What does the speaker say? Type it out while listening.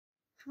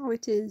How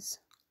It Is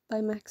by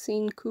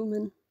Maxine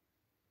Kumin.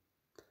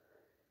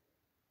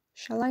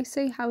 Shall I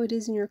say how it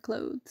is in your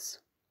clothes?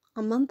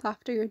 A month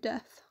after your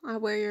death, I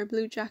wear your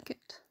blue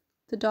jacket.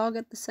 The dog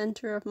at the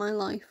center of my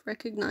life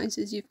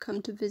recognizes you've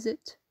come to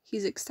visit.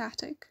 He's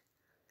ecstatic.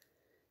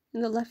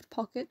 In the left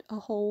pocket, a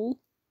hole.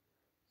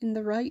 In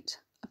the right,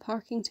 a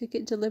parking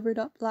ticket delivered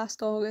up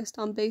last August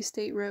on Bay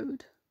State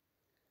Road.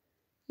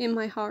 In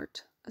my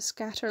heart, a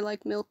scatter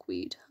like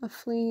milkweed, a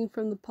flinging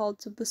from the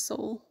pods of the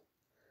soul.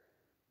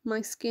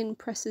 My skin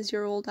presses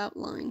your old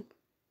outline.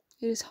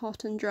 It is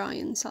hot and dry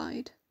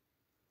inside.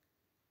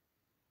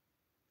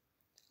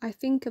 I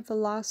think of the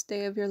last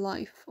day of your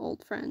life,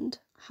 old friend,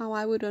 how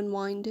I would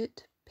unwind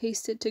it,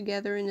 paste it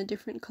together in a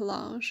different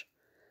collage.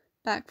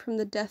 Back from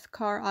the death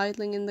car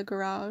idling in the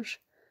garage,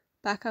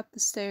 back up the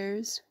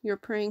stairs, your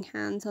praying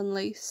hands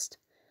unlaced,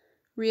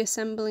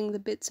 reassembling the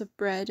bits of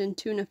bread and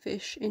tuna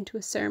fish into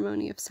a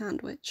ceremony of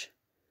sandwich.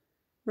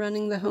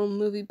 Running the home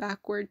movie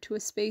backward to a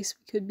space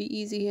we could be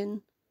easy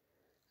in.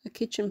 A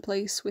kitchen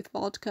place with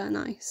vodka and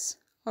ice,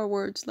 our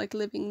words like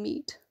living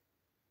meat.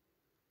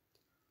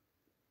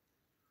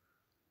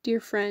 Dear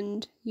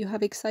friend, you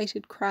have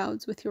excited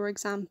crowds with your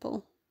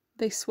example.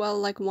 They swell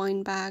like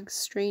wine bags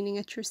straining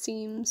at your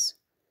seams.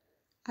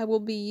 I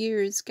will be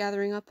years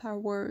gathering up our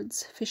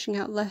words, fishing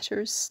out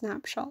letters,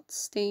 snapshots,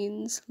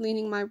 stains,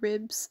 leaning my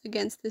ribs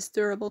against this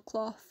durable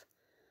cloth,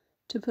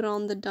 to put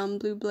on the dumb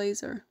blue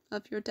blazer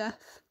of your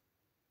death.